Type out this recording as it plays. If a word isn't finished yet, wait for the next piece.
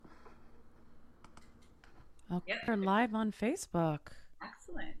Okay, Yep. we're live on Facebook.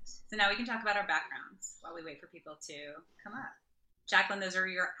 Excellent. So now we can talk about our backgrounds while we wait for people to come up. Jacqueline, those are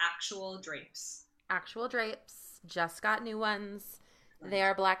your actual drapes. Actual drapes. Just got new ones. They Excellent.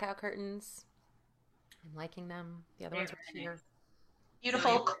 are blackout curtains. I'm liking them. The other Very, ones are very here. nice.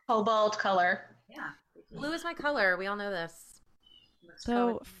 Beautiful Zoe, cobalt color. yeah. Blue is my color. We all know this. Looks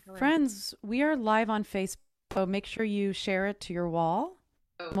Color, So, color. friends, we are live on Facebook. So make sure you share it to your wall.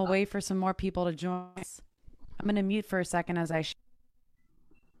 I'm gonna wait for some more people to join us. I'm going to mute for a second as I.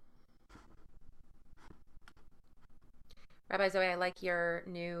 Rabbi Zoe, I like your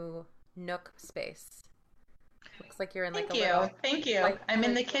new nook space. Looks like you're in like Thank a you. little Thank you. like I'm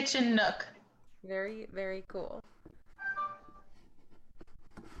in the kitchen nook. very, very cool.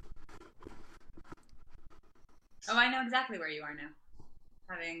 Oh, I know exactly where you are now,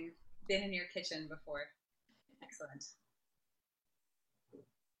 having been in your kitchen before. Excellent.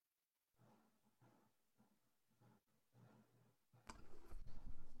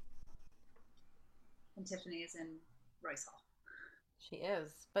 And Tiffany is in Royce Hall. She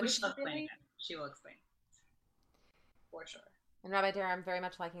is. But Which it's she'll explain really... again. She will explain. For sure. And Rabbi Dara, I'm very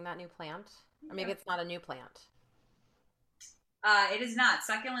much liking that new plant. Or maybe it's not a new plant. It is not.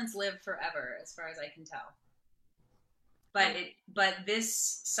 Succulents live forever, as far as I can tell. But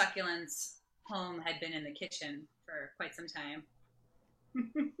this succulent's home had been in the kitchen for quite some time.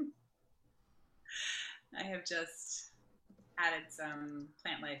 I have just added some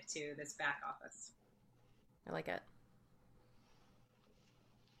plant life to this back office. I like it.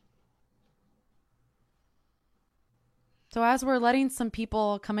 So as we're letting some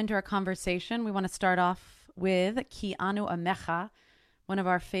people come into our conversation, we want to start off with Ki Anu Amecha, one of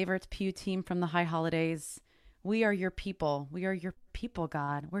our favorite Pew team from the High Holidays. We are your people. We are your people,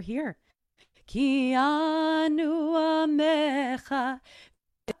 God. We're here. Ki Anu Amecha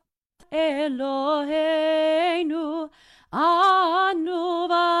Eloheinu Anu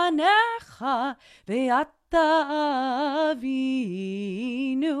Vanecha Ve'ata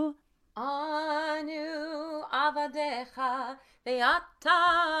Avinu. Anu avadecha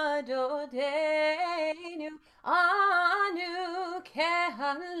ve'ata dodeinu. Anu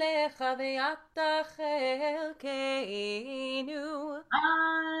kehalecha ve'ata chelkeinu.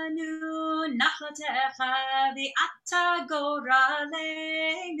 Anu nachlatecha v'ata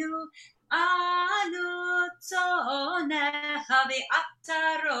goralenu. Anu tzonecha v'ata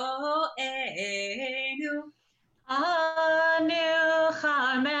ro'enu. Anu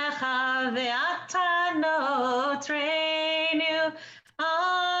chamecha ve'ata notreinu.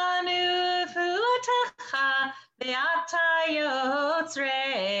 Anu futecha ve'ata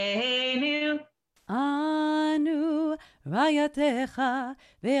yotzreinu. Anu rayatecha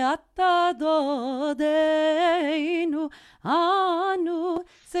ve'ata dodeinu. Anu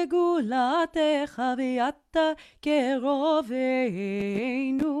segulatecha ve'ata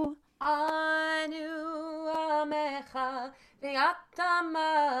keroveinu. Anu amecha ve'ata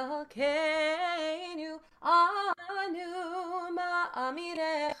malkeinu. Anu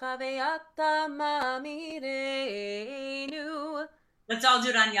ma'amirecha ve'ata ma'amireinu. Let's all do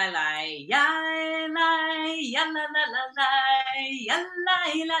it on Yalai. Yalai, yalla la la la,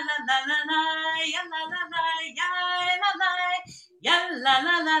 yalai la la la la la, yalla la la, yalla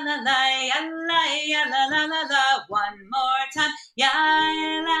la la la la, yalai yalla la la la. One more time.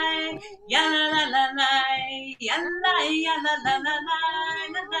 Yalai, yalla la la la, yalai yalla la la la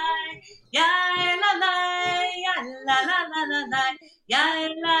la, yalai yalla la la la la,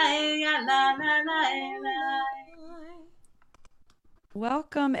 yalai yalla la la la.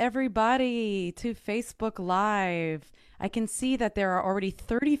 Welcome, everybody, to Facebook Live. I can see that there are already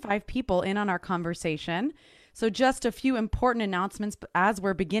 35 people in on our conversation. So just a few important announcements as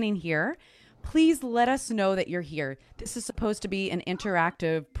we're beginning here. Please let us know that you're here. This is supposed to be an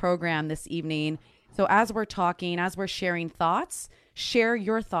interactive program this evening. So as we're talking, as we're sharing thoughts, share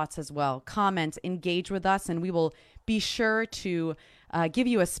your thoughts as well. Comment, engage with us, and we will be sure to give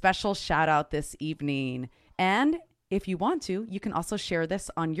you a special shout out this evening. And if you want to, you can also share this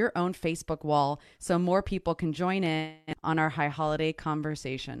on your own Facebook wall so more people can join in on our high holiday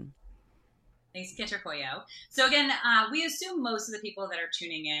conversation. Thanks, Cantor Coyot. So again, we assume most of the people that are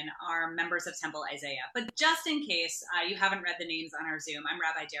tuning in are members of Temple Isaiah, but just in case you haven't read the names on our Zoom, I'm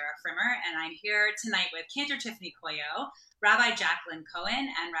Rabbi Dara Frimmer, and I'm here tonight with Cantor Tiffany Coyot, Rabbi Jacqueline Cohen,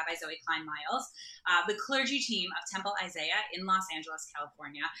 and Rabbi Zoe Klein Miles, the clergy team of Temple Isaiah in Los Angeles,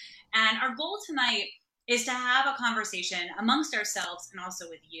 California. And our goal tonight is to have a conversation amongst ourselves and also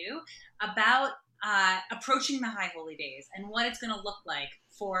with you about approaching the High Holy Days and what it's going to look like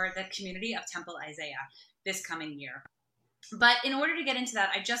for the community of Temple Isaiah this coming year. But in order to get into that,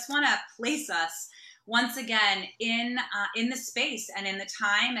 I just want to place us once again in the space and in the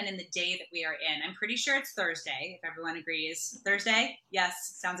time and in the day that we are in. I'm pretty sure it's Thursday, if everyone agrees. Thursday?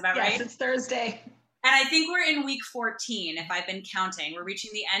 Yes, sounds about right. Yes, it's Thursday. And I think we're in week 14, if I've been counting. We're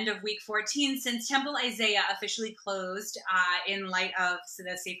reaching the end of week 14 since Temple Isaiah officially closed in light of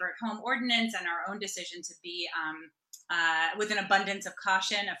the Safer at Home ordinance and our own decision to be with an abundance of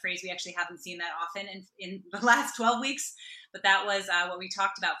caution, a phrase we actually haven't seen that often in the last 12 weeks. But that was what we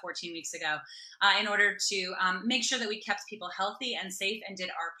talked about 14 weeks ago in order to make sure that we kept people healthy and safe and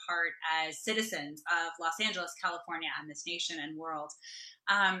did our part as citizens of Los Angeles, California, and this nation and world.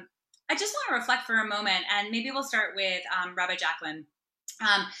 I just want to reflect for a moment, and maybe we'll start with Rabbi Jacqueline.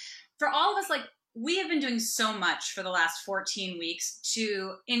 For all of us, like, we have been doing so much for the last 14 weeks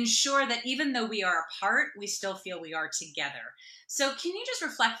to ensure that even though we are apart, we still feel we are together. So can you just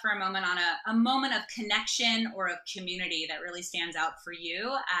reflect for a moment on a moment of connection or of community that really stands out for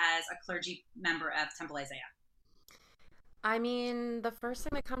you as a clergy member of Temple Isaiah? I mean, the first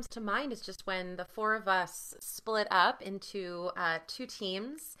thing that comes to mind is just when the four of us split up into two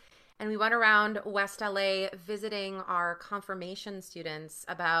teams. And we went around West LA visiting our confirmation students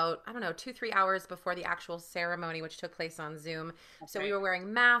about, 2-3 hours before the actual ceremony, which took place on Zoom. That's right. We were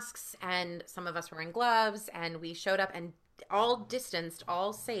wearing masks and some of us were wearing gloves, and we showed up and all distanced,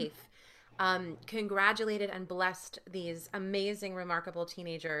 all safe, congratulated and blessed these amazing, remarkable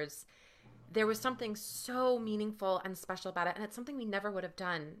teenagers. There was something so meaningful and special about it. And it's something we never would have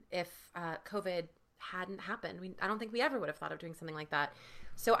done if COVID hadn't happened. I don't think we ever would have thought of doing something like that.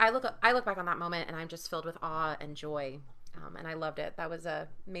 So I look back on that moment and I'm just filled with awe and joy, and I loved it. That was a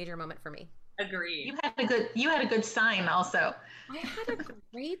major moment for me. Agreed. You had a good sign also. I had a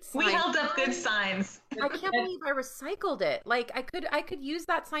great sign. We held up good signs. I can't believe I recycled it. Like I could use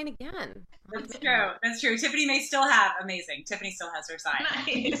that sign again. That's true. That's true. Tiffany still has her sign.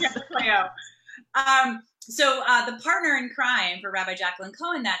 Nice. So the partner in crime for Rabbi Jacqueline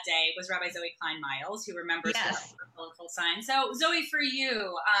Cohen that day was Rabbi Zoe Klein Miles, who remembers yes. the colorful sign. So Zoe, for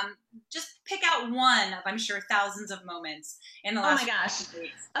you, just pick out one of, I'm sure, thousands of moments in the last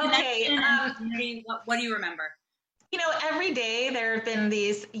weeks. Okay. What do you remember? Every day there have been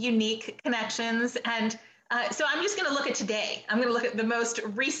these unique connections. And so I'm just going to look at today. I'm going to look at the most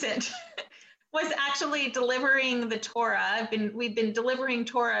recent was actually delivering the Torah. We've been delivering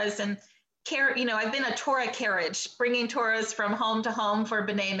Torahs and I've been a Torah carriage, bringing Torahs from home to home for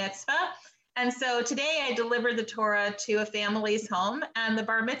B'nai Mitzvah. And so today I delivered the Torah to a family's home, and the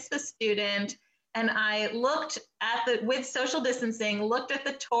bar mitzvah student, and I looked at with social distancing, looked at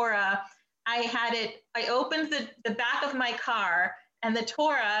the Torah. I opened the back of my car, and the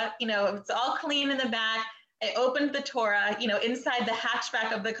Torah, it's all clean in the back. I opened the Torah, inside the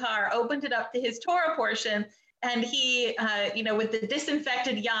hatchback of the car, opened it up to his Torah portion, and he, with the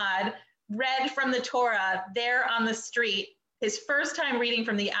disinfected yad, read from the Torah there on the street, his first time reading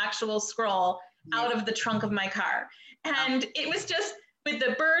from the actual scroll out of the trunk of my car. And it was just with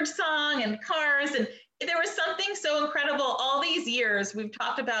the bird song and cars, and there was something so incredible. All these years we've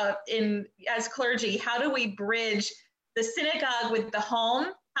talked about as clergy, how do we bridge the synagogue with the home?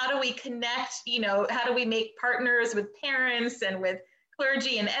 How do we connect, how do we make partners with parents and with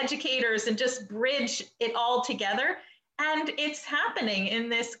clergy and educators and just bridge it all together? And it's happening in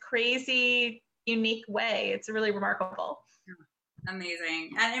this crazy, unique way. It's really remarkable.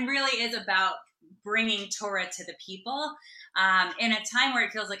 Amazing. And it really is about bringing Torah to the people. In a time where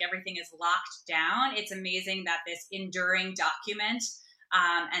it feels like everything is locked down, it's amazing that this enduring document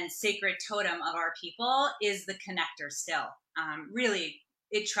and sacred totem of our people is the connector still. Really,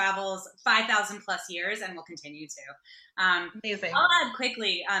 it travels 5,000 plus years and will continue to. Amazing. I'll add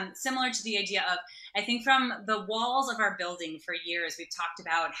quickly, similar to the idea of, I think from the walls of our building for years, we've talked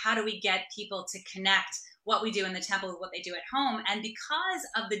about how do we get people to connect what we do in the temple with what they do at home. And because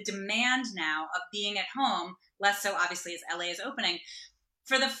of the demand now of being at home, less so obviously as LA is opening,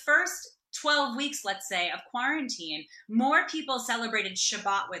 for the first 12 weeks, let's say, of quarantine, more people celebrated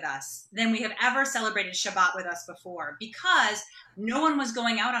Shabbat with us than we have ever celebrated Shabbat with us before, because no one was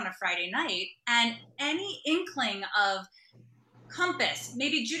going out on a Friday night, and any inkling of compass,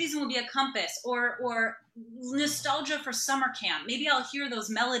 maybe Judaism will be a compass, or nostalgia for summer camp. Maybe I'll hear those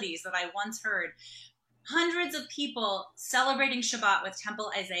melodies that I once heard. Hundreds of people celebrating Shabbat with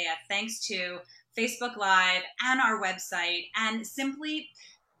Temple Isaiah, thanks to Facebook Live and our website, and simply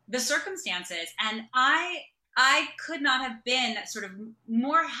the circumstances. And I could not have been sort of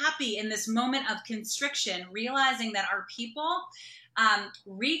more happy in this moment of constriction, realizing that our people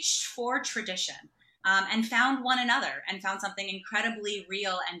reached for tradition and found one another and found something incredibly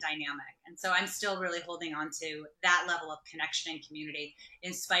real and dynamic. And so I'm still really holding on to that level of connection and community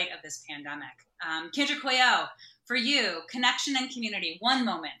in spite of this pandemic. Cantor Coyot, for you, connection and community, one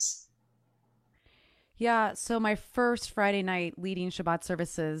moment. Yeah, so my first Friday night leading Shabbat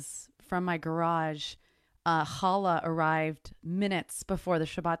services from my garage, challah arrived minutes before the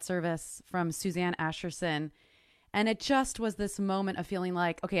Shabbat service from Suzanne Asherson. And it just was this moment of feeling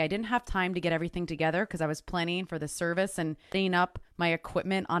like, okay, I didn't have time to get everything together because I was planning for the service and setting up my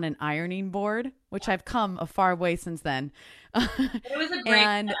equipment on an ironing board, which I've come a far way since then. It was a great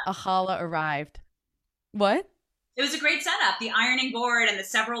and a challah arrived. What? It was a great setup. The ironing board and the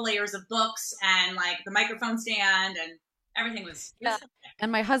several layers of books and like the microphone stand and everything was. Yeah.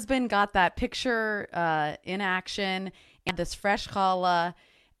 And my husband got that picture in action and this fresh challah.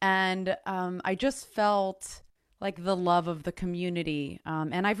 And I just felt like the love of the community.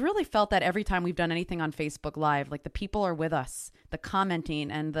 And I've really felt that every time we've done anything on Facebook Live, like the people are with us, the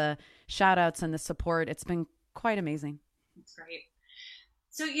commenting and the shout outs and the support. It's been quite amazing. That's great.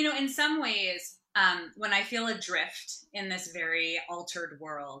 So, in some ways, when I feel adrift in this very altered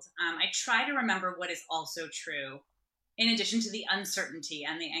world, I try to remember what is also true. In addition to the uncertainty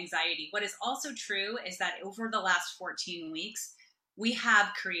and the anxiety, what is also true is that over the last 14 weeks, we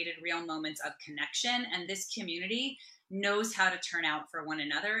have created real moments of connection, and this community knows how to turn out for one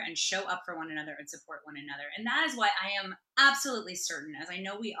another and show up for one another and support one another. And that is why I am absolutely certain, as I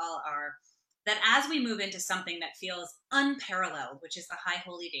know we all are, that as we move into something that feels unparalleled, which is the High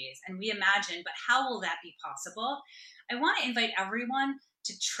Holy Days, and we imagine, but how will that be possible? I want to invite everyone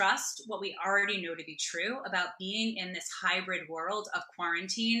to trust what we already know to be true about being in this hybrid world of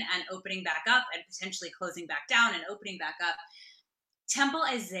quarantine and opening back up and potentially closing back down and opening back up. Temple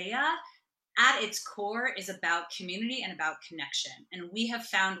Isaiah, at its core, is about community and about connection. And we have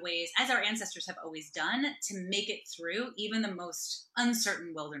found ways, as our ancestors have always done, to make it through even the most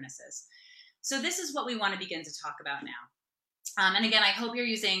uncertain wildernesses. So this is what we want to begin to talk about now. And again, I hope you're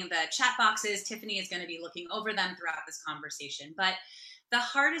using the chat boxes. Tiffany is going to be looking over them throughout this conversation. But the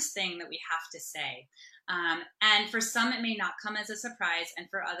hardest thing that we have to say, and for some it may not come as a surprise, and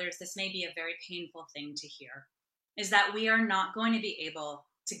for others this may be a very painful thing to hear, is that we are not going to be able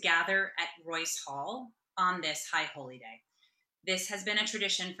to gather at Royce Hall on this High Holy Day. This has been a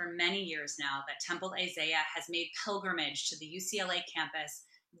tradition for many years now that Temple Isaiah has made pilgrimage to the UCLA campus,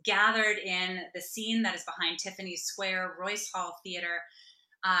 gathered in the scene that is behind Tiffany's Square, Royce Hall Theater,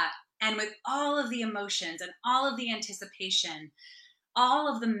 and with all of the emotions and all of the anticipation,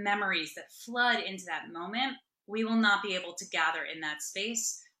 all of the memories that flood into that moment, we will not be able to gather in that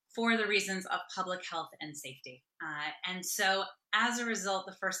space for the reasons of public health and safety. And so as a result,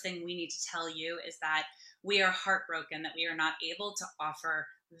 the first thing we need to tell you is that we are heartbroken that we are not able to offer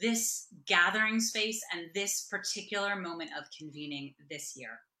this gathering space and this particular moment of convening this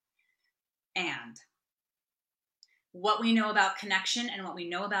year. And what we know about connection and what we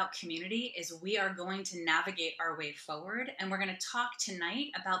know about community is we are going to navigate our way forward. And we're going to talk tonight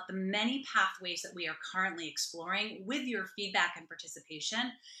about the many pathways that we are currently exploring with your feedback and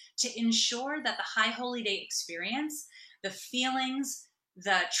participation to ensure that the High Holy Day experience, the feelings,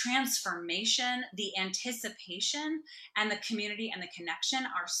 the transformation, the anticipation, and the community and the connection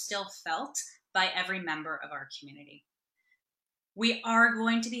are still felt by every member of our community. We are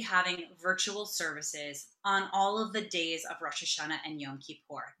going to be having virtual services on all of the days of Rosh Hashanah and Yom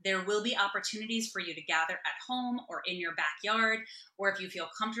Kippur. There will be opportunities for you to gather at home or in your backyard, or if you feel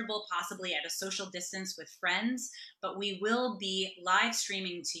comfortable, possibly at a social distance with friends. But we will be live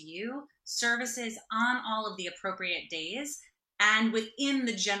streaming to you services on all of the appropriate days and within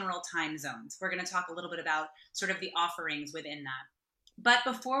the general time zones. We're going to talk a little bit about sort of the offerings within that. But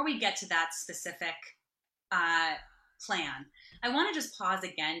before we get to that specific plan, I want to just pause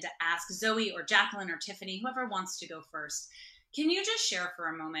again to ask Zoe or Jacqueline or Tiffany, whoever wants to go first, can you just share for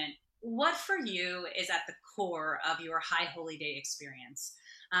a moment what for you is at the core of your High Holy Day experience?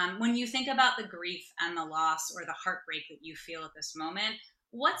 When you think about the grief and the loss or the heartbreak that you feel at this moment,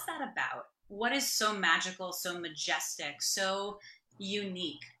 what's that about? What is so magical, so majestic, so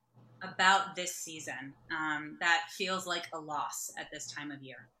unique about this season that feels like a loss at this time of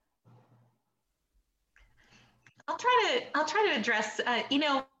year? I'll try to address,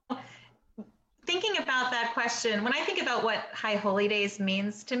 thinking about that question, when I think about what High Holy Days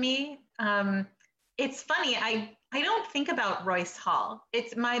means to me, it's funny, I don't think about Royce Hall.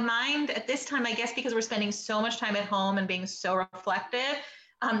 It's my mind at this time, I guess because we're spending so much time at home and being so reflective,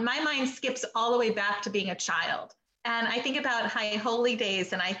 my mind skips all the way back to being a child. And I think about High Holy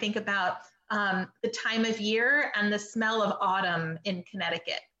Days and I think about the time of year and the smell of autumn in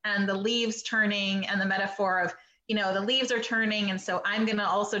Connecticut and the leaves turning and the metaphor of the leaves are turning, and so I'm going to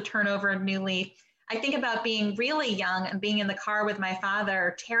also turn over a new leaf. I think about being really young and being in the car with my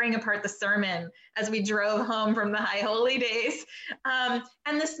father, tearing apart the sermon as we drove home from the High Holy Days, and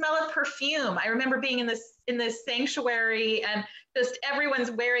the smell of perfume. I remember being in this sanctuary, and just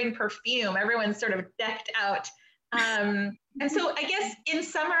everyone's wearing perfume. Everyone's sort of decked out. And so I guess in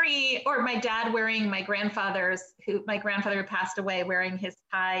summary, or my dad wearing my grandfather who passed away, wearing his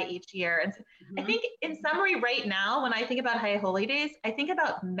tie each year. And so I think in summary right now, when I think about High Holy Days, I think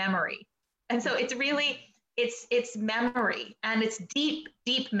about memory. And so it's really, it's memory, and it's deep,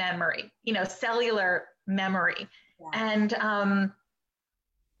 deep memory, cellular memory. Yeah. And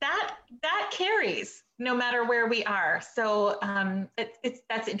that carries no matter where we are. So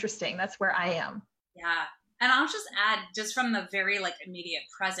that's interesting. That's where I am. Yeah. And I'll just add, just from the very immediate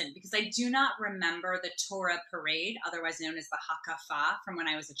present, because I do not remember the Torah parade, otherwise known as the Hakafah, from when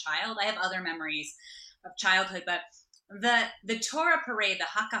I was a child. I have other memories of childhood, but the Torah parade, the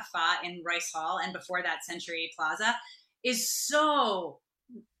Hakafah in Rice Hall, and before that Century Plaza, is so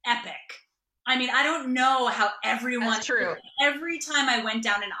epic. I mean, I don't know how everyone. That's true. Every time I went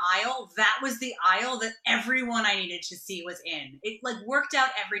down an aisle, that was the aisle that everyone I needed to see was in. It worked out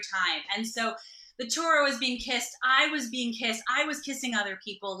every time, and so. The Torah was being kissed. I was being kissed. I was kissing other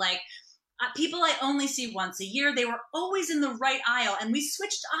people, people I only see once a year. They were always in the right aisle, and we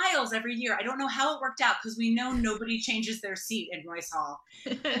switched aisles every year. I don't know how it worked out, because we know nobody changes their seat in Royce Hall.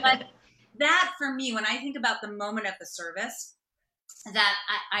 But that, for me, when I think about the moment of the service, that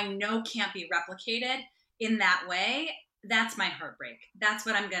I know can't be replicated in that way, that's my heartbreak. That's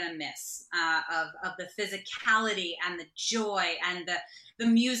what I'm going to miss of the physicality and the joy and the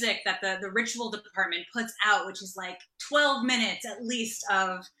music that the ritual department puts out, which is 12 minutes at least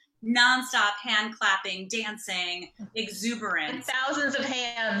of nonstop hand clapping, dancing, exuberance. And thousands of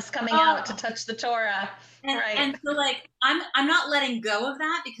hands coming out to touch the Torah. Right. And so I'm not letting go of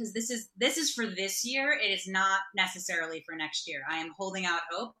that, because this is for this year. It is not necessarily for next year. I am holding out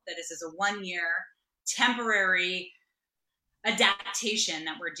hope that this is a 1-year temporary adaptation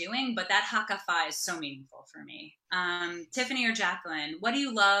that we're doing, but that Hakafah is so meaningful for me. Tiffany or Jacqueline, what do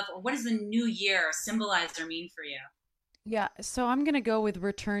you love, or what does the new year symbolize or mean for you? Yeah, so I'm going to go with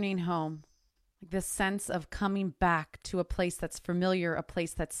returning home. This sense of coming back to a place that's familiar, a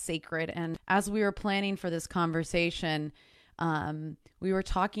place that's sacred. And as we were planning for this conversation, we were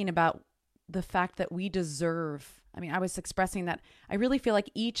talking about the fact that we deserve. I was expressing that I really feel like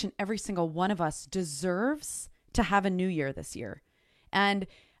each and every single one of us deserves to have a new year this year. And,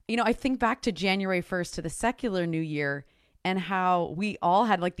 I think back to January 1st, to the secular new year, and how we all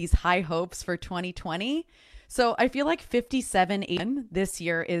had these high hopes for 2020. So I feel like 57 this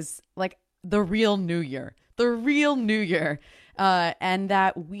year is the real new year, and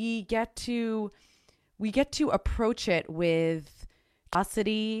that we get to approach it with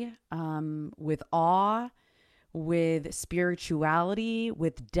curiosity, with awe, with spirituality,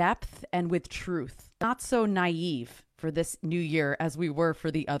 with depth, and with truth. Not so naive for this new year as we were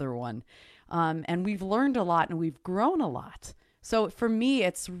for the other one. And we've learned a lot, and we've grown a lot. So for me,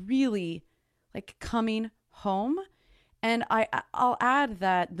 it's really coming home. And I'll add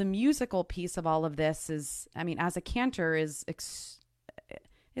that the musical piece of all of this is, as a cantor, it's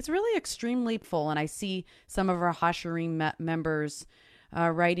really extremely full. And I see some of our Hashurim members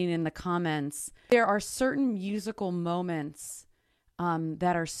writing in the comments. There are certain musical moments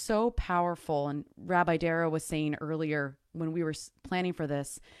that are so powerful. And Rabbi Dara was saying earlier when we were planning for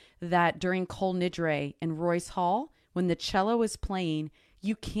this, that during Kol Nidre in Royce Hall, when the cello is playing,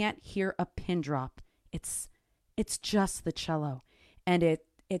 you can't hear a pin drop. It's just the cello. And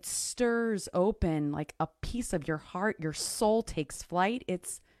it stirs open a piece of your heart. Your soul takes flight.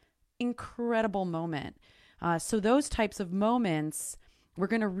 It's incredible moment. So those types of moments, we're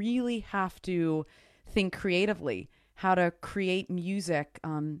going to really have to think creatively how to create music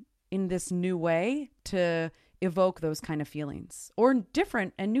in this new way to evoke those kind of feelings, or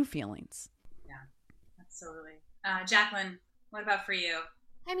different and new feelings. Yeah, absolutely. Jacqueline, what about for you?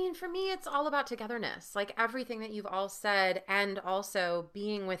 For me, it's all about togetherness, everything that you've all said, and also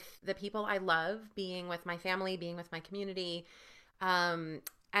being with the people I love, being with my family, being with my community. And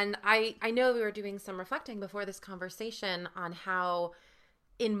I know we were doing some reflecting before this conversation on how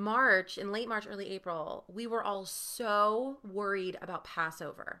in late March, early April, we were all so worried about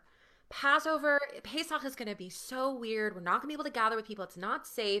Passover. Pesach is going to be so weird. We're not going to be able to gather with people. It's not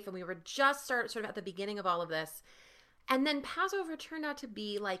safe. And we were just sort of at the beginning of all of this. And then Passover turned out to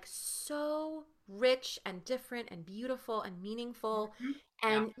be so rich and different and beautiful and meaningful. Mm-hmm.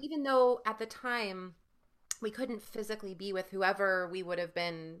 And even though at the time we couldn't physically be with whoever we would have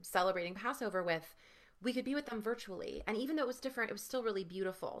been celebrating Passover with, we could be with them virtually. And even though it was different, it was still really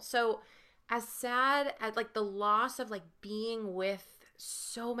beautiful. So as sad as like the loss of like being with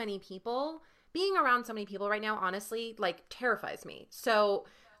so many people, being around so many people right now, honestly, like terrifies me. So,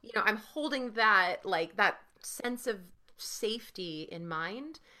 I'm holding that, like that sense of safety in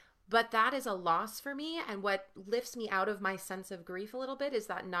mind, but that is a loss for me. And what lifts me out of my sense of grief a little bit is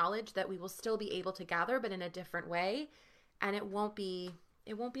that knowledge that we will still be able to gather, but in a different way. And it won't be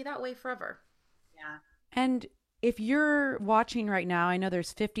that way forever. Yeah. And if you're watching right now, I know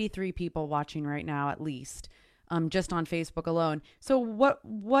there's 53 people watching right now, at least, just on Facebook alone. So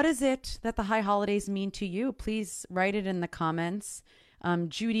what is it that the high holidays mean to you? Please write it in the comments.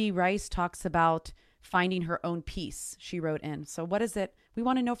 Judy Rice talks about finding her own peace, she wrote in. So what is it? We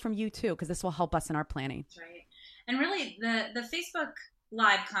want to know from you too, because this will help us in our planning. That's right. And really the Facebook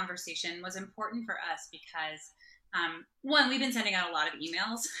Live conversation was important for us because one, we've been sending out a lot of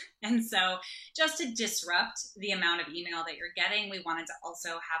emails. And so just to disrupt the amount of email that you're getting, we wanted to also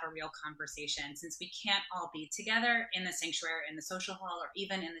have a real conversation, since we can't all be together in the sanctuary, in the social hall, or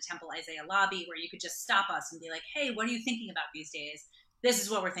even in the Temple Isaiah lobby, where you could just stop us and be like, hey, what are you thinking about these days? This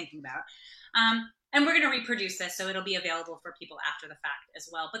is what we're thinking about. And we're going to reproduce this, so it'll be available for people after the fact as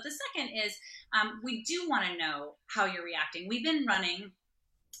well. But the second is we do want to know how you're reacting. We've been running,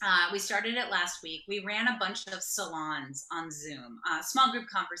 we started it last week. We ran a bunch of salons on Zoom, small group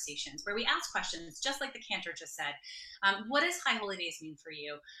conversations, where we ask questions, just like the Cantor just said. What does High Holidays mean for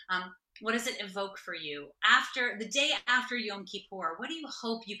you? What does it evoke for you? After the day after Yom Kippur, what do you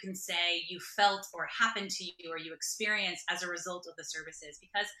hope you can say you felt or happened to you or you experienced as a result of the services?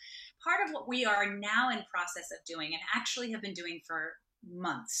 Because part of what we are now in process of doing, and actually have been doing for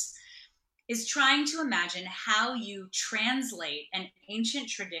months, is trying to imagine how you translate an ancient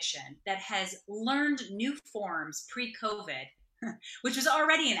tradition that has learned new forms pre-COVID, which was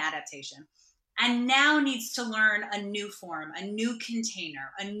already an adaptation, and now needs to learn a new form, a new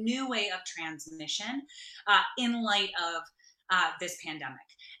container, a new way of transmission in light of this pandemic.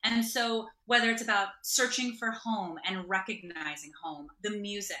 And so whether it's about searching for home and recognizing home, the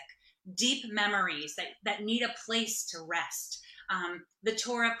music, deep memories that need a place to rest, the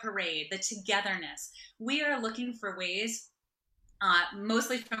Torah parade, the togetherness, we are looking for ways,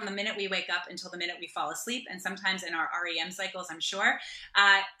 mostly from the minute we wake up until the minute we fall asleep, and sometimes in our REM cycles, I'm sure,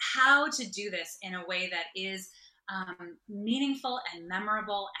 how to do this in a way that is meaningful and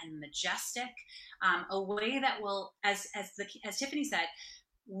memorable and majestic, a way that will, as Tiffany said,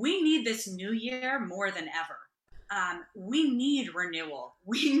 we need this new year more than ever. We need renewal.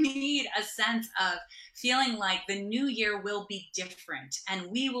 We need a sense of feeling like the new year will be different, and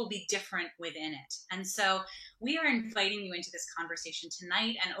we will be different within it. And so we are inviting you into this conversation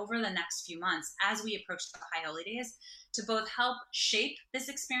tonight and over the next few months as we approach the High Holidays, to both help shape this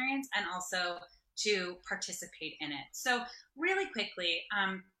experience and also to participate in it. So really quickly,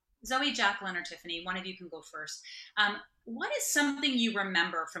 Zoe, Jacqueline, or Tiffany, one of you can go first. What is something you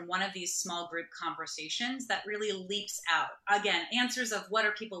remember from one of these small group conversations that really leaps out? Again, answers of what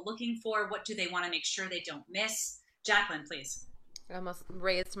are people looking for? What do they want to make sure they don't miss? Jacqueline, please. I almost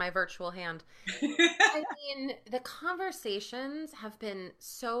raised my virtual hand. I mean, the conversations have been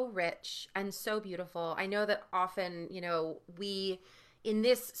so rich and so beautiful. I know that often, we, in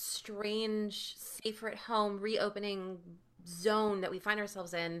this strange, safer at home, reopening zone that we find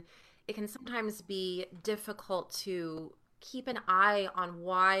ourselves in, it can sometimes be difficult to keep an eye on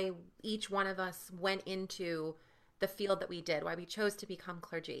why each one of us went into the field that we did, why we chose to become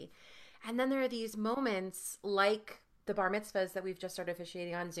clergy. And then there are these moments like the bar mitzvahs that we've just started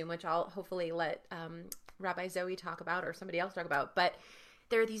officiating on Zoom, which I'll hopefully let Rabbi Zoe talk about, or somebody else talk about. But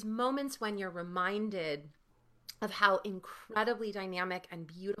there are these moments when you're reminded of how incredibly dynamic and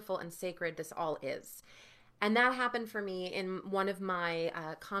beautiful and sacred this all is. And that happened for me in one of my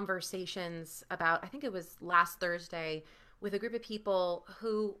conversations about, I think it was last Thursday, with a group of people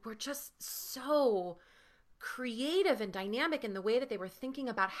who were just so creative and dynamic in the way that they were thinking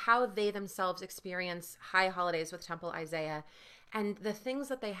about how they themselves experience High Holidays with Temple Isaiah. And the things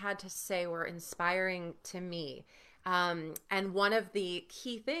that they had to say were inspiring to me. And one of the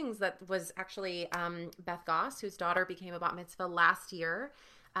key things that was actually Beth Goss, whose daughter became a bat mitzvah last year,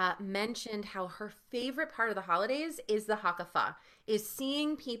 mentioned how her favorite part of the holidays is the Hakafah, is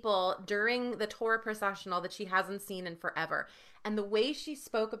seeing people during the Torah processional that she hasn't seen in forever. And the way she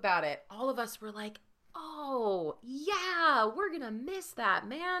spoke about it, all of us were like, oh, yeah, we're going to miss that,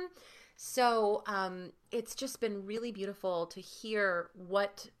 man. So it's just been really beautiful to hear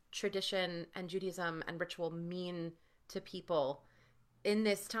what tradition and Judaism and ritual mean to people in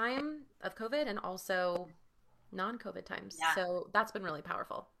this time of COVID and also non-COVID times. Yeah. So that's been really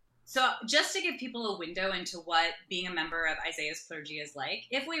powerful. So just to give people a window into what being a member of Isaiah's clergy is like,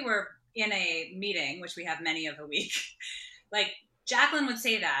 if we were in a meeting, which we have many of a week, like Jacqueline would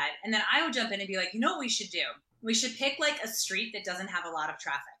say that, and then I would jump in and be like, you know what we should do? We should pick like a street that doesn't have a lot of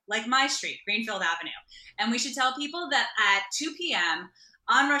traffic, like my street, Greenfield Avenue. And we should tell people that at 2 p.m.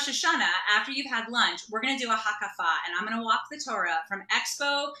 on Rosh Hashanah, after you've had lunch, we're going to do a hakafa, and I'm going to walk the Torah from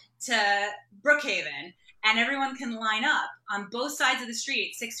Expo to Brookhaven, and everyone can line up on both sides of the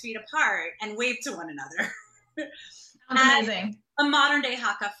street, 6 feet apart, and wave to one another. Amazing. A modern day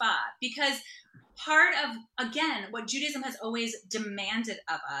hakafa, because part of, again, what Judaism has always demanded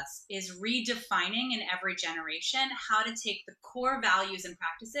of us is redefining in every generation how to take the core values and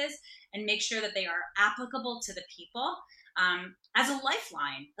practices and make sure that they are applicable to the people. As a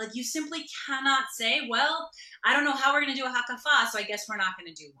lifeline, like you simply cannot say, well, I don't know how we're going to do a hakafa, so I guess we're not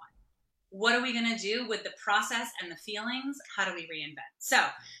going to do one. What are we going to do with the process and the feelings? How do we reinvent? So,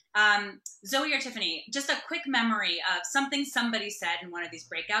 Zoe or Tiffany, just a quick memory of something somebody said in one of these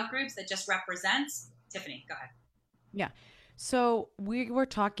breakout groups that just represents. Tiffany, go ahead. Yeah. So we were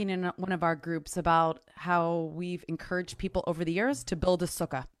talking in one of our groups about how we've encouraged people over the years to build a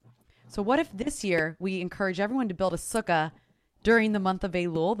sukkah. So what if this year we encourage everyone to build a sukkah during the month of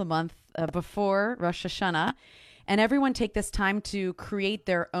Elul, the month before Rosh Hashanah, and everyone take this time to create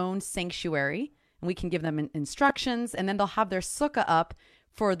their own sanctuary, and we can give them instructions, and then they'll have their sukkah up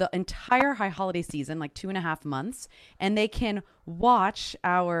for the entire high holiday season, like 2.5 months, and they can watch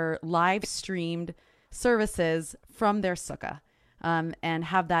our live streamed services from their sukkah, and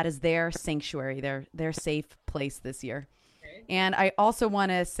have that as their sanctuary, their safe place this year. And I also want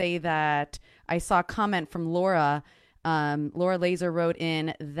to say that I saw a comment from Laura. Laura Laser wrote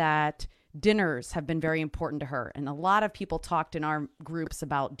in that dinners have been very important to her. And a lot of people talked in our groups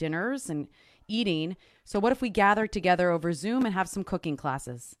about dinners and eating. So what if we gather together over Zoom and have some cooking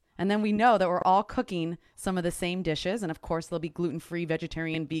classes? And then we know that we're all cooking some of the same dishes. And of course, there'll be gluten-free,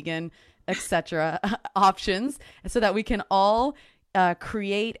 vegetarian, vegan, etc. options, so that we can all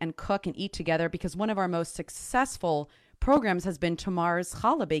create and cook and eat together. Because one of our most successful programs has been Tamar's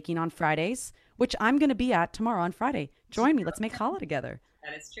challah baking on Fridays, which I'm going to be at tomorrow on Friday. Join me. Let's make challah together.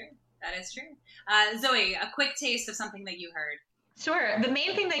 That is true. That is true. Zoe, a quick taste of something that you heard. Sure. The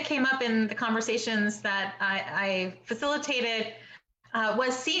main thing that came up in the conversations that I facilitated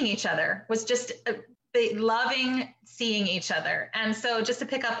was seeing each other, was just loving seeing each other. And so just to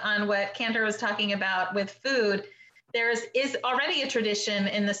pick up on what Cantor was talking about with food, there is already a tradition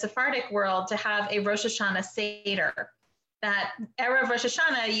in the Sephardic world to have a Rosh Hashanah Seder. That Erev Rosh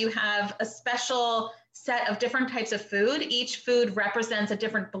Hashanah, you have a special set of different types of food. Each food represents a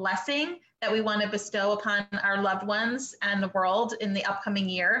different blessing that we want to bestow upon our loved ones and the world in the upcoming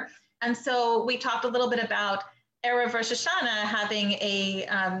year. And so we talked a little bit about Erev Rosh Hashanah having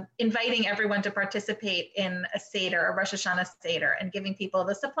inviting everyone to participate in a Seder, a Rosh Hashanah Seder, and giving people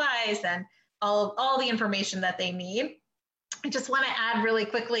the supplies and all the information that they need. I just want to add really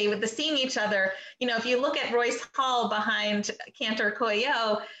quickly with the seeing each other, if you look at Royce Hall behind Cantor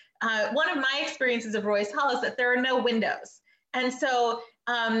Coyot, one of my experiences of Royce Hall is that there are no windows. And so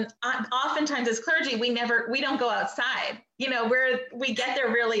oftentimes as clergy, we don't go outside. We get there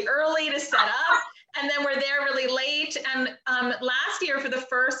really early to set up, and then we're there really late. And last year, for the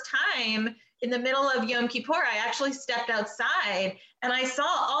first time, in the middle of Yom Kippur, I actually stepped outside and I saw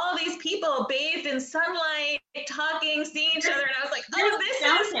all these people bathed in sunlight, talking, seeing each other. And I was like, oh,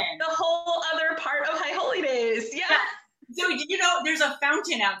 this is the whole other part of High Holy Days. Yeah. So, there's a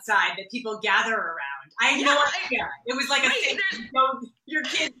fountain outside that people gather around. I had no idea. It was like your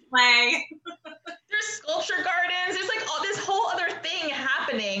kids play. There's sculpture gardens. There's like all this whole other thing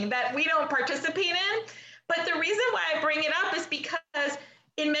happening that we don't participate in. But the reason why I bring it up is because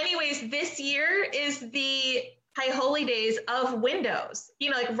in many ways, this year is the High Holy Days of windows.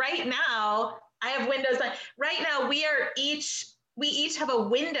 Like right now, I have windows. Right now, we each have a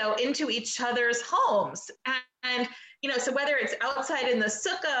window into each other's homes. And so whether it's outside in the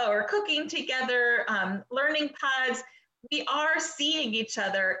sukkah or cooking together, learning pods, we are seeing each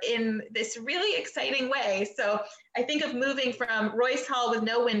other in this really exciting way. So I think of moving from Royce Hall with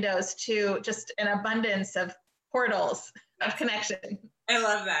no windows to just an abundance of portals of connection. I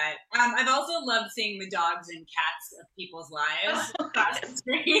love that. I've also loved seeing the dogs and cats of people's lives across the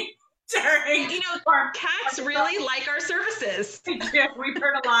screen during. Cats really like our services. Yeah, we've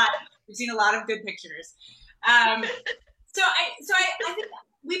heard a lot. We've seen a lot of good pictures. So I think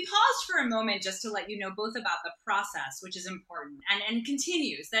we paused for a moment just to let you know both about the process, which is important, and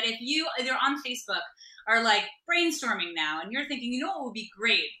continues. That if you're on Facebook are like brainstorming now, and you're thinking, what would be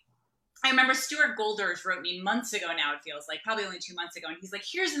great? I remember Stuart Golders wrote me months ago now, it feels like, probably only 2 months ago. And he's like,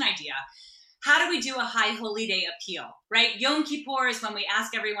 here's an idea. How do we do a high holy day appeal, right? Yom Kippur is when we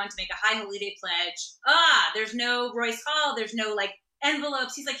ask everyone to make a high holy day pledge. There's no Royce Hall. There's no like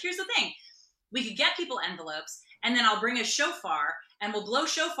envelopes. He's like, here's the thing. We could get people envelopes, and then I'll bring a shofar and we'll blow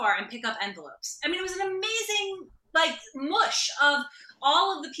shofar and pick up envelopes. I mean, it was an amazing like mush of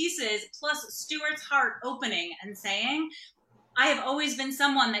all of the pieces, plus Stuart's heart opening and saying, I have always been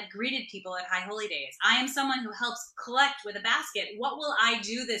someone that greeted people at high holy days. I am someone who helps collect with a basket. What will I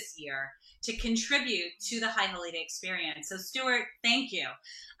do this year to contribute to the high holy day experience? So Stuart, thank you.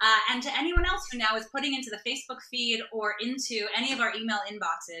 And to anyone else who now is putting into the Facebook feed or into any of our email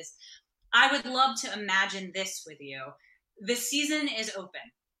inboxes, I would love to imagine this with you. The season is open.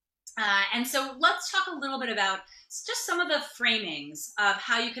 And so let's talk a little bit about just some of the framings of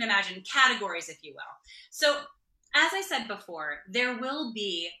how you can imagine categories, if you will. So as I said before, there will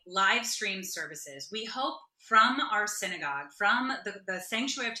be live stream services. We hope from our synagogue, from the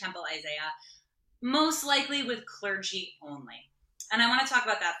sanctuary of Temple Isaiah, most likely with clergy only. And I want to talk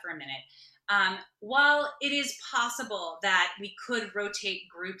about that for a minute. While it is possible that we could rotate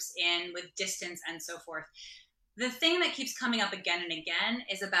groups in with distance and so forth, the thing that keeps coming up again and again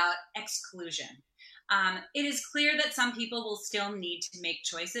is about exclusion. It is clear that some people will still need to make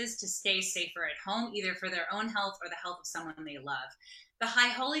choices to stay safer at home, either for their own health or the health of someone they love. The High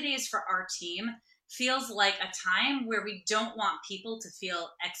Holy Days for our team feels like a time where we don't want people to feel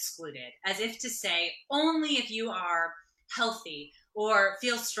excluded, as if to say, only if you are healthy or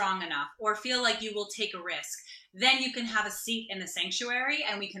feel strong enough or feel like you will take a risk, then you can have a seat in the sanctuary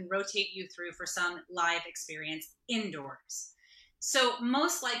and we can rotate you through for some live experience indoors. So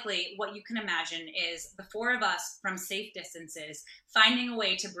most likely what you can imagine is the four of us from safe distances finding a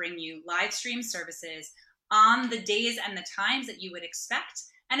way to bring you live stream services on the days and the times that you would expect.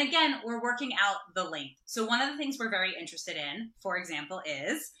 And again, we're working out the length. So one of the things we're very interested in, for example,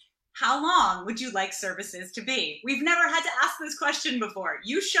 is how long would you like services to be? We've never had to ask this question before.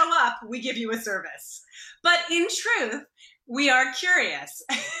 You show up, we give you a service. But in truth, we are curious.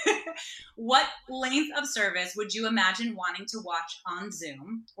 What length of service would you imagine wanting to watch on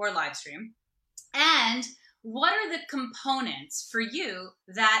Zoom or live stream? And what are the components for you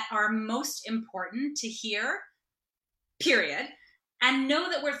that are most important to hear, period? And know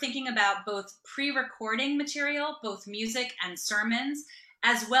that we're thinking about both pre-recording material, both music and sermons,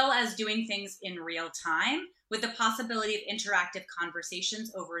 as well as doing things in real time with the possibility of interactive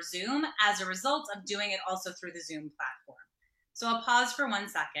conversations over Zoom as a result of doing it also through the Zoom platform. So I'll pause for 1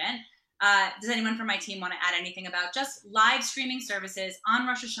 second. Does anyone from my team want to add anything about just live streaming services on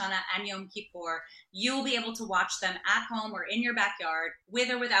Rosh Hashanah and Yom Kippur? You will be able to watch them at home or in your backyard,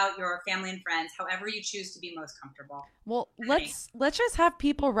 with or without your family and friends, however you choose to be most comfortable. Well, let's just have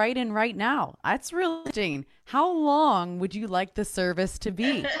people write in right now. That's really interesting. How long would you like the service to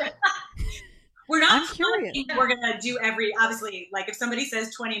be? We're not I'm curious. We're going to do obviously, like if somebody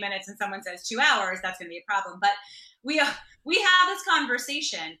says 20 minutes and someone says 2 hours, that's going to be a problem. But we have this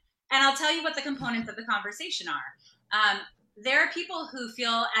conversation, and I'll tell you what the components of the conversation are. There are people who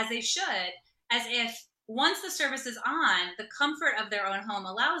feel, as they should, as if once the service is on, the comfort of their own home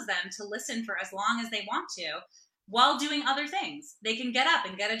allows them to listen for as long as they want to while doing other things. They can get up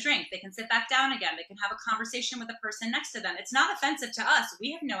and get a drink. They can sit back down again. They can have a conversation with the person next to them. It's not offensive to us.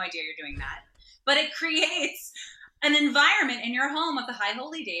 We have no idea you're doing that. But it creates an environment in your home of the High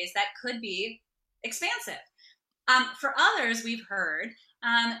Holy Days that could be expansive. For others, we've heard,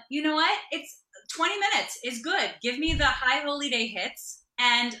 you know what? It's 20 minutes is good. Give me the High Holy Day hits,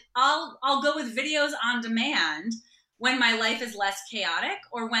 and I'll go with videos on demand when my life is less chaotic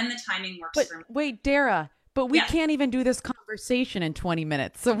or when the timing works for me. Wait, Dara, but we can't even do this conversation in 20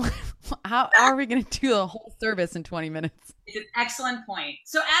 minutes. So how are we going to do a whole service in 20 minutes? It's an excellent point.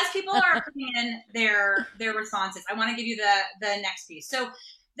 So as people are putting in their responses, I want to give you the next piece. So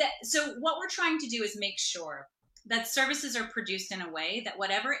what we're trying to do is make sure that services are produced in a way that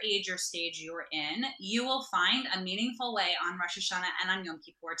whatever age or stage you're in, you will find a meaningful way on Rosh Hashanah and on Yom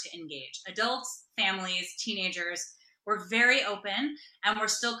Kippur to engage. Adults, families, teenagers, we're very open, and we're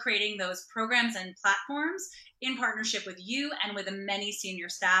still creating those programs and platforms in partnership with you and with the many senior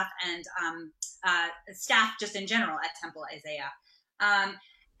staff and staff just in general at Temple Isaiah.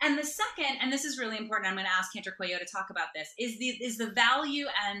 And the second, and this is really important, I'm going to ask Cantor Coyot to talk about this, is the value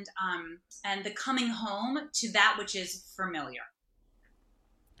and the coming home to that which is familiar.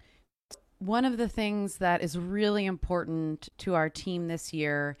 One of the things that is really important to our team this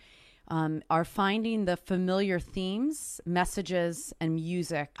year are finding the familiar themes, messages, and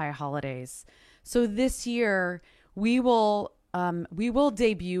music by holidays. So this year, we will we will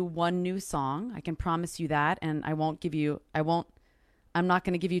debut one new song. I can promise you that. And I'm not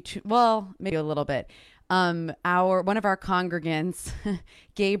going to give you well, maybe a little bit. One of our congregants,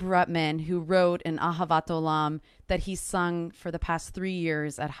 Gabe Rutman, who wrote an Ahavat Olam that he sung for the past 3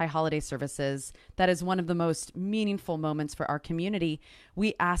 years at High Holiday services. That is one of the most meaningful moments for our community.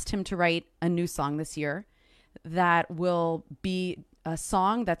 We asked him to write a new song this year that will be a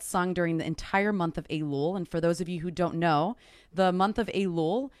song that's sung during the entire month of Elul. And for those of you who don't know, the month of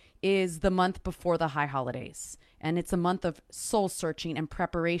Elul is the month before the high holidays. And it's a month of soul searching and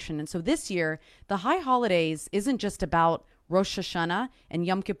preparation. And so this year, the high holidays isn't just about Rosh Hashanah and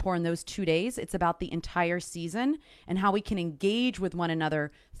Yom Kippur in those 2 days. It's about the entire season and how we can engage with one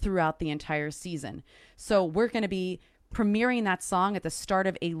another throughout the entire season. So we're going to be premiering that song at the start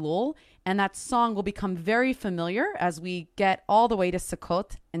of Elul, and that song will become very familiar as we get all the way to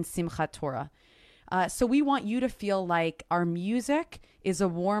Sukkot and Simchat Torah. So we want you to feel like our music is a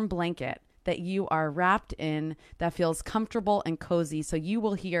warm blanket that you are wrapped in, that feels comfortable and cozy. So you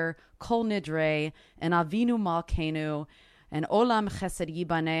will hear Kol Nidre and Avinu Malkeinu and Olam Chesed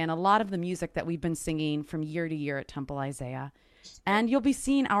Yibaneh and a lot of the music that we've been singing from year to year at Temple Isaiah. And you'll be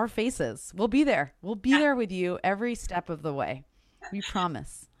seeing our faces. We'll be there. We'll be there with you every step of the way. We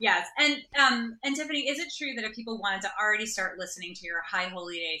promise. Yes. And Tiffany, is it true that if people wanted to already start listening to your High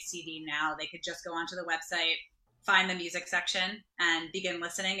Holy Day CD now, they could just go onto the website, find the music section, and begin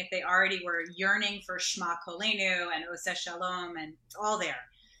listening if they already were yearning for Shema Kolenu and Oseh Shalom and all there?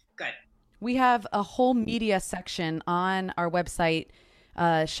 Good. We have a whole media section on our website.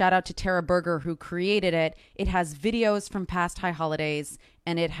 Shout out to Tara Berger, who created it. It has videos from past high holidays,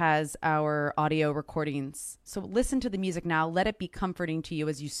 and it has our audio recordings. So listen to the music now. Let it be comforting to you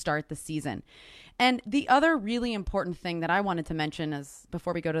as you start the season. And the other really important thing that I wanted to mention is,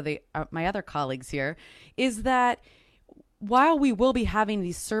 before we go to my other colleagues here, is that while we will be having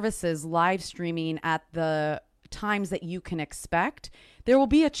these services live streaming at the times that you can expect, there will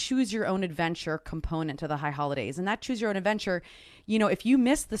be a choose your own adventure component to the high holidays. And that choose your own adventure, if you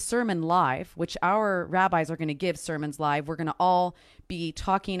miss the sermon live, which our rabbis are going to give sermons live, we're going to all be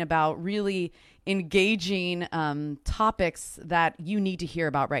talking about really engaging topics that you need to hear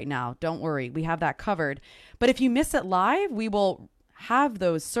about right now. Don't worry, we have that covered. But if you miss it live, we will have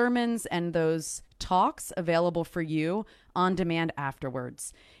those sermons and those talks available for you on demand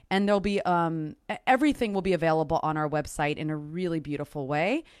afterwards. And there'll be everything will be available on our website in a really beautiful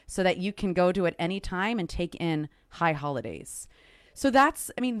way so that you can go to it anytime and take in high holidays. So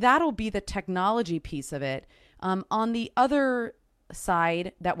that'll be the technology piece of it. On the other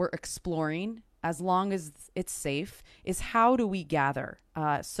side that we're exploring, as long as it's safe, is how do we gather?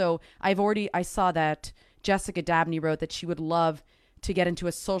 So I saw that Jessica Dabney wrote that she would love to get into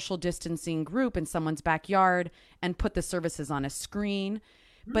a social distancing group in someone's backyard and put the services on a screen.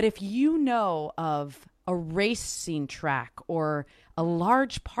 But if you know of a racing track or a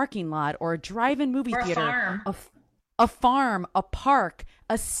large parking lot or a drive-in movie theater, a farm, a park,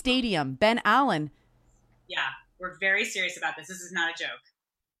 a stadium, Ben Allen. Yeah, we're very serious about this. This is not a joke.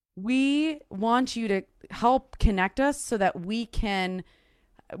 We want you to help connect us so that we can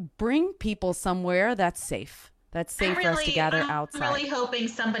bring people somewhere that's safe. That's safe for us to gather outside. I'm really hoping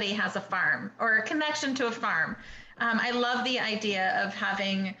somebody has a farm or a connection to a farm. I love the idea of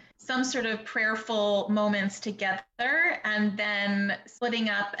having some sort of prayerful moments together and then splitting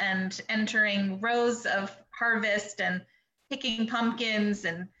up and entering rows of harvest and picking pumpkins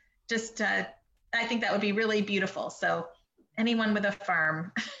and just, I think that would be really beautiful. So anyone with a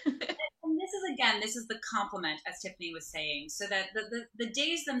farm. And this is the complement, as Tiffany was saying, so that the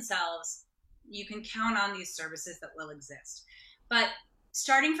days themselves, you can count on these services that will exist. But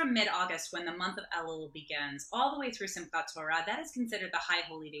starting from mid-August, when the month of Elul begins, all the way through Simchat Torah, that is considered the High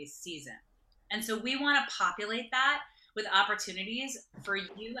Holy Days season. And so we want to populate that with opportunities for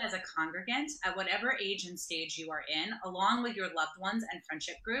you as a congregant at whatever age and stage you are in, along with your loved ones and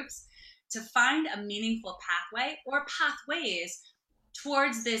friendship groups, to find a meaningful pathway or pathways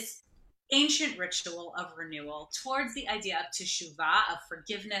towards this ancient ritual of renewal, towards the idea of teshuvah, of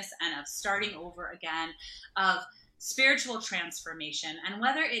forgiveness and of starting over again, of spiritual transformation. And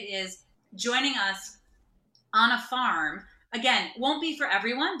whether it is joining us on a farm, again, won't be for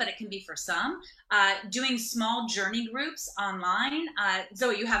everyone, but it can be for some, doing small journey groups online.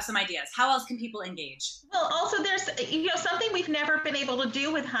 Zoe, you have some ideas. How else can people engage? Well, also there's, something we've never been able to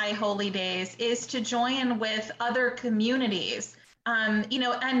do with High Holy Days is to join with other communities.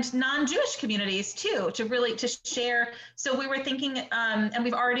 And non-Jewish communities too, to share. So we were thinking, and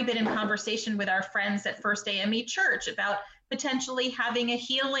we've already been in conversation with our friends at First AME Church about potentially having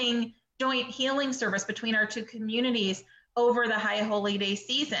a joint healing service between our two communities over the High Holy Day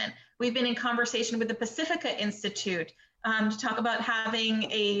season. We've been in conversation with the Pacifica Institute to talk about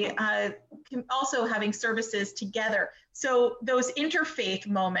having also having services together. So those interfaith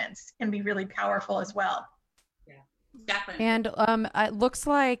moments can be really powerful as well. Yeah, definitely. And it looks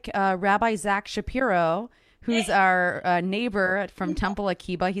like Rabbi Zach Shapiro, who's our neighbor from Temple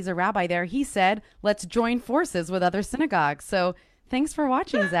Akiba, he's a rabbi there. He said, let's join forces with other synagogues. So thanks for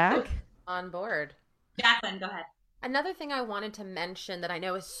watching, Zach. On board. Jacqueline, go ahead. Another thing I wanted to mention that I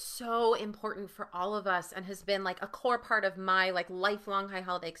know is so important for all of us and has been like a core part of my like lifelong High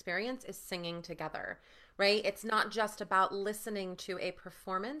Holiday experience is singing together, right? It's not just about listening to a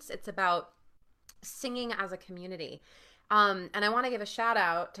performance. It's about singing as a community. And I want to give a shout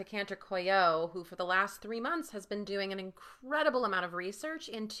out to Cantor Coyot, who for the last 3 months has been doing an incredible amount of research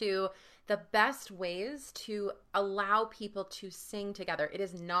into the best ways to allow people to sing together. It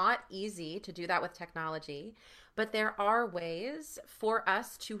is not easy to do that with technology, but there are ways for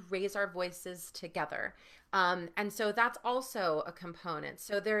us to raise our voices together. And so that's also a component.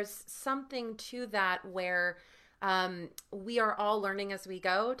 So there's something to that where we are all learning as we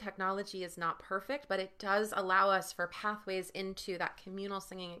go. Technology is not perfect, but it does allow us for pathways into that communal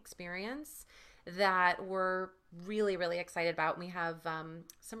singing experience that we're really, really excited about. We have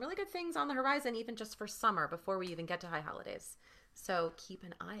some really good things on the horizon, even just for summer before we even get to High Holidays. So keep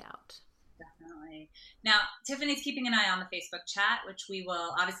an eye out. Definitely. Now, Tiffany's keeping an eye on the Facebook chat, which we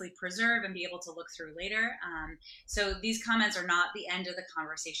will obviously preserve and be able to look through later. So these comments are not the end of the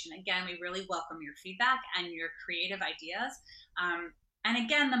conversation. Again, we really welcome your feedback and your creative ideas. And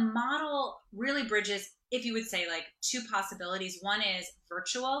again, the model really bridges, if you would say, like two possibilities. One is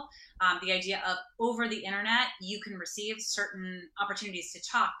virtual, the idea of over the internet, you can receive certain opportunities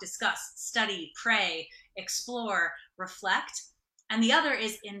to talk, discuss, study, pray, explore, reflect. And the other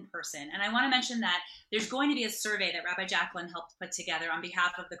is in person. And I want to mention that there's going to be a survey that Rabbi Jacqueline helped put together on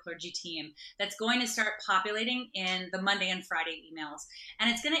behalf of the clergy team that's going to start populating in the Monday and Friday emails. And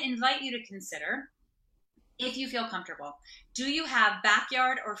it's going to invite you to consider, if you feel comfortable, do you have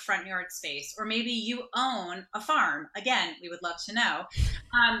backyard or front yard space? Or maybe you own a farm. Again, we would love to know.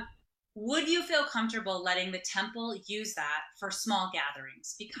 Would you feel comfortable letting the temple use that for small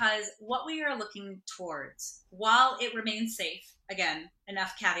gatherings? Because what we are looking towards, while it remains safe, again,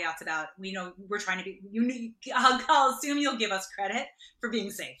 enough caveats about, we know we're trying to be, I'll assume you'll give us credit for being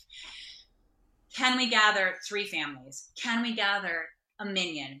safe. Can we gather 3 families? Can we gather a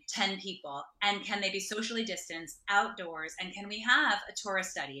minyan, 10 people? And can they be socially distanced outdoors? And can we have a Torah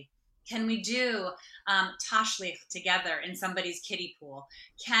study? Can we do tashlich together in somebody's kiddie pool?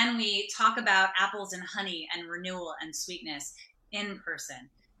 Can we talk about apples and honey and renewal and sweetness in person?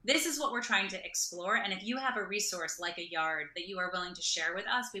 This is what we're trying to explore. And if you have a resource like a yard that you are willing to share with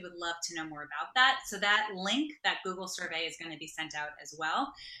us, we would love to know more about that. So that link, that Google survey, is going to be sent out as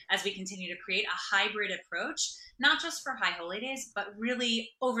well as we continue to create a hybrid approach, not just for High Holy Days, but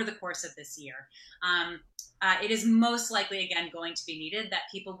really over the course of this year. It is most likely, again, going to be needed that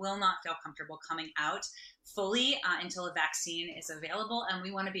people will not feel comfortable coming out fully until a vaccine is available. And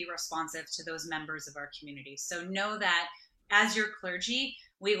we want to be responsive to those members of our community. So know that as your clergy,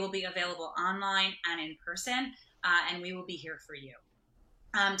 we will be available online and in person, and we will be here for you.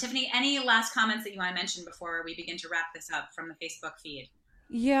 Tiffany, any last comments that you want to mention before we begin to wrap this up from the Facebook feed?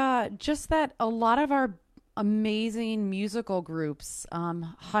 Yeah, just that a lot of our amazing musical groups,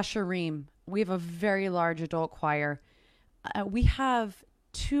 Hasharim, we have a very large adult choir. We have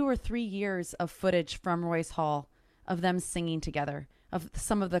 2 or 3 years of footage from Royce Hall of them singing together, of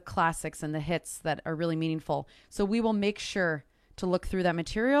some of the classics and the hits that are really meaningful. So we will make sure to look through that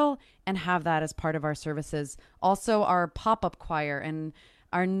material and have that as part of our services. Also, our pop-up choir and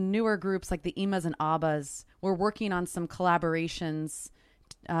our newer groups like the Imas and Abbas, we're working on some collaborations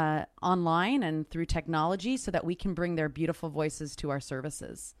online and through technology so that we can bring their beautiful voices to our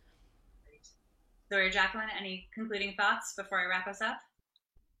services. Great. So, Jacqueline, any concluding thoughts before I wrap us up?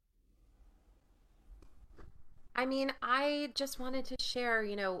 I mean, I just wanted to share,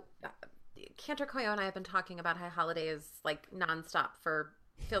 Cantor Coyot and I have been talking about High Holidays like nonstop for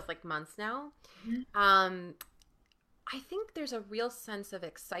feels like months now. Mm-hmm. I think there's a real sense of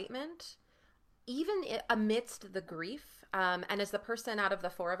excitement, even amidst the grief. And as the person out of the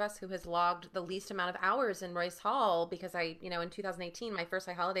 4 of us who has logged the least amount of hours in Royce Hall, because in 2018, my first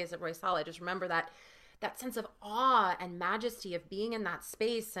High Holidays at Royce Hall, I just remember that sense of awe and majesty of being in that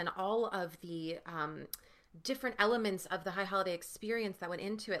space and all of the different elements of the High Holiday experience that went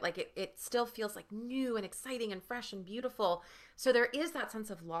into it. Like it still feels like new and exciting and fresh and beautiful. So there is that sense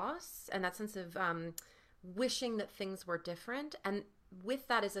of loss and that sense of wishing that things were different. And with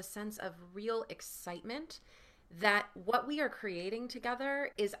that is a sense of real excitement that what we are creating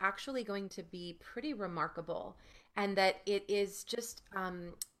together is actually going to be pretty remarkable, and that it is just,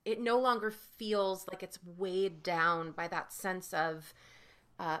 it no longer feels like it's weighed down by that sense of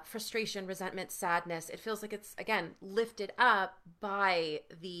frustration, resentment, sadness. It feels like it's, again, lifted up by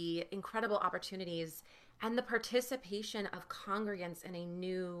the incredible opportunities and the participation of congregants in a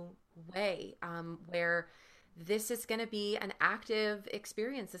new way, where this is going to be an active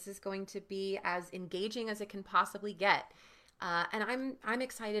experience. This is going to be as engaging as it can possibly get. And I'm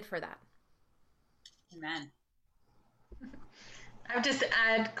excited for that. Amen. I'll just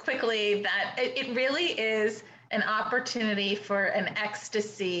add quickly that it really is an opportunity for an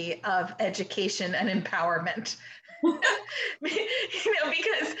ecstasy of education and empowerment.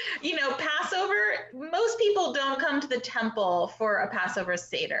 Because, Passover, most people don't come to the temple for a Passover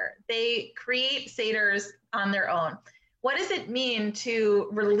Seder. They create Seders on their own. What does it mean to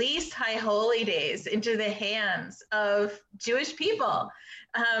release High Holy Days into the hands of Jewish people,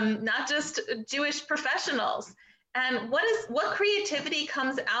 not just Jewish professionals? And what creativity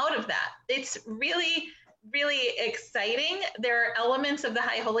comes out of that? It's really, really exciting. There are elements of the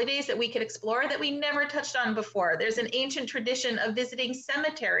High Holy Days that we could explore that we never touched on before. There's an ancient tradition of visiting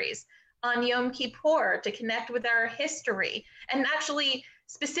cemeteries on Yom Kippur to connect with our history, and actually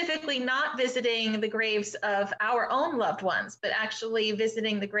specifically not visiting the graves of our own loved ones, but actually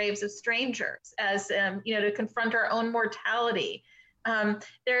visiting the graves of strangers as, to confront our own mortality.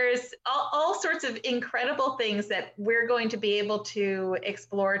 There's all sorts of incredible things that we're going to be able to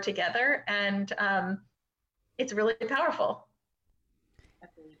explore together, and it's really powerful.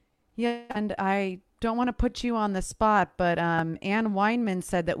 Yeah, and I don't want to put you on the spot, but Anne Weinman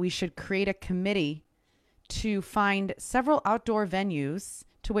said that we should create a committee to find several outdoor venues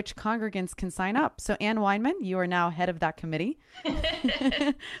to which congregants can sign up. So Anne Weinman, you are now head of that committee.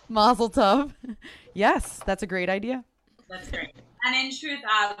 Mazel tov. Yes, that's a great idea. That's great. And in truth,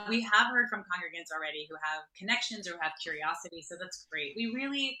 we have heard from congregants already who have connections or have curiosity. So that's great.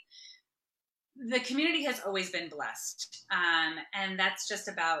 The community has always been blessed. And that's just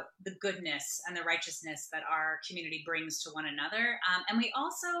about the goodness and the righteousness that our community brings to one another. And we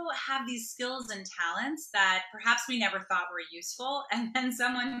also have these skills and talents that perhaps we never thought were useful. And then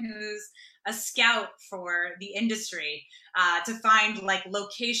someone who's a scout for the industry to find like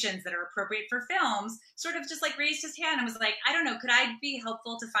locations that are appropriate for films sort of just like raised his hand and was like, I don't know, could I be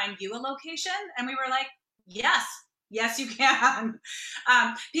helpful to find you a location? And we were like, yes, you can.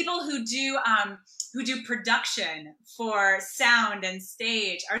 People who do production for sound and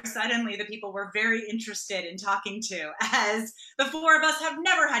stage are suddenly the people we're very interested in talking to, as the four of us have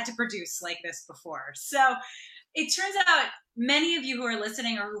never had to produce like this before. So it turns out many of you who are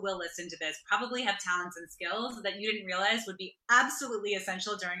listening or who will listen to this probably have talents and skills that you didn't realize would be absolutely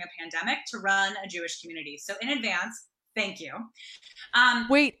essential during a pandemic to run a Jewish community. So in advance, thank you.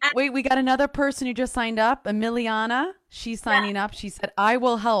 Wait, we got another person who just signed up, Emiliana. She's signing up. She said, I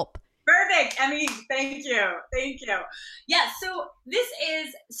will help. Perfect. Emmy, thank you. Yeah, so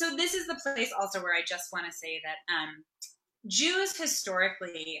this is the place also where I just want to say that Jews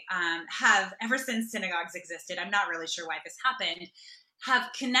historically have, ever since synagogues existed, I'm not really sure why this happened, have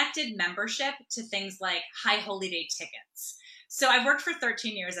connected membership to things like High Holy Day tickets. So I've worked for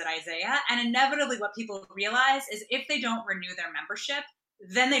 13 years at Isaiah, and inevitably what people realize is if they don't renew their membership,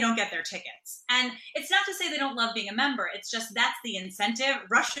 then they don't get their tickets. And it's not to say they don't love being a member. It's just that's the incentive.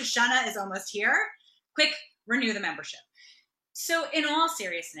 Rosh Hashanah is almost here. Quick, renew the membership. So in all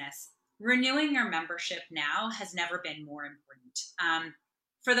seriousness, renewing your membership now has never been more important.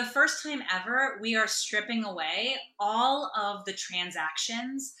 For the first time ever, we are stripping away all of the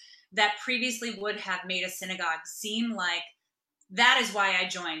transactions that previously would have made a synagogue seem like that is why I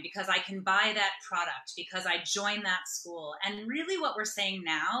joined, because I can buy that product, because I joined that school. And really what we're saying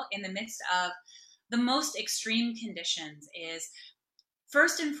now in the midst of the most extreme conditions is,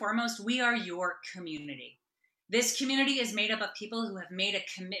 first and foremost, we are your community. This community is made up of people who have made a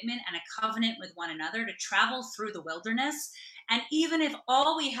commitment and a covenant with one another to travel through the wilderness. And even if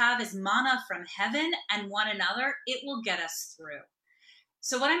all we have is manna from heaven and one another, it will get us through.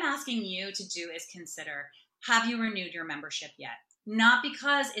 So what I'm asking you to do is consider, have you renewed your membership yet? Not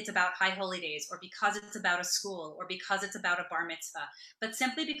because it's about High Holy Days or because it's about a school or because it's about a bar mitzvah, but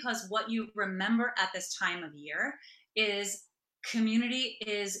simply because what you remember at this time of year is community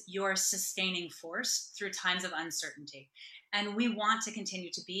is your sustaining force through times of uncertainty. And we want to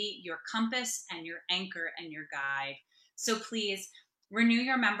continue to be your compass and your anchor and your guide. So please renew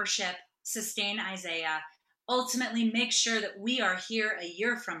your membership, sustain Isaiah, ultimately make sure that we are here a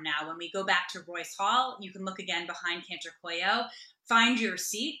year from now when we go back to Royce Hall. You can look again behind Cantor Coyot. find your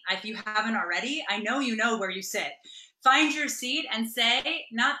seat. If you haven't already, I know you know where you sit. Find your seat and say,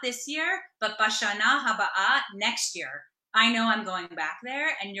 not this year, but Bashana Haba'a, next year. I know I'm going back there,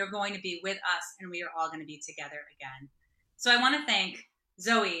 and you're going to be with us, and we are all going to be together again. So I want to thank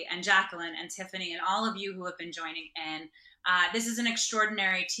Zoe and Jacqueline and Tiffany and all of you who have been joining in. This is an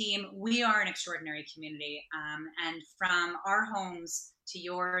extraordinary team. We are an extraordinary community. And from our homes to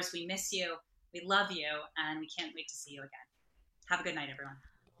yours, we miss you, we love you, and we can't wait to see you again. Have a good night, everyone.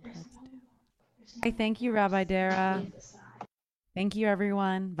 Hey, thank you, Rabbi Dara. Thank you,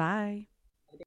 everyone. Bye.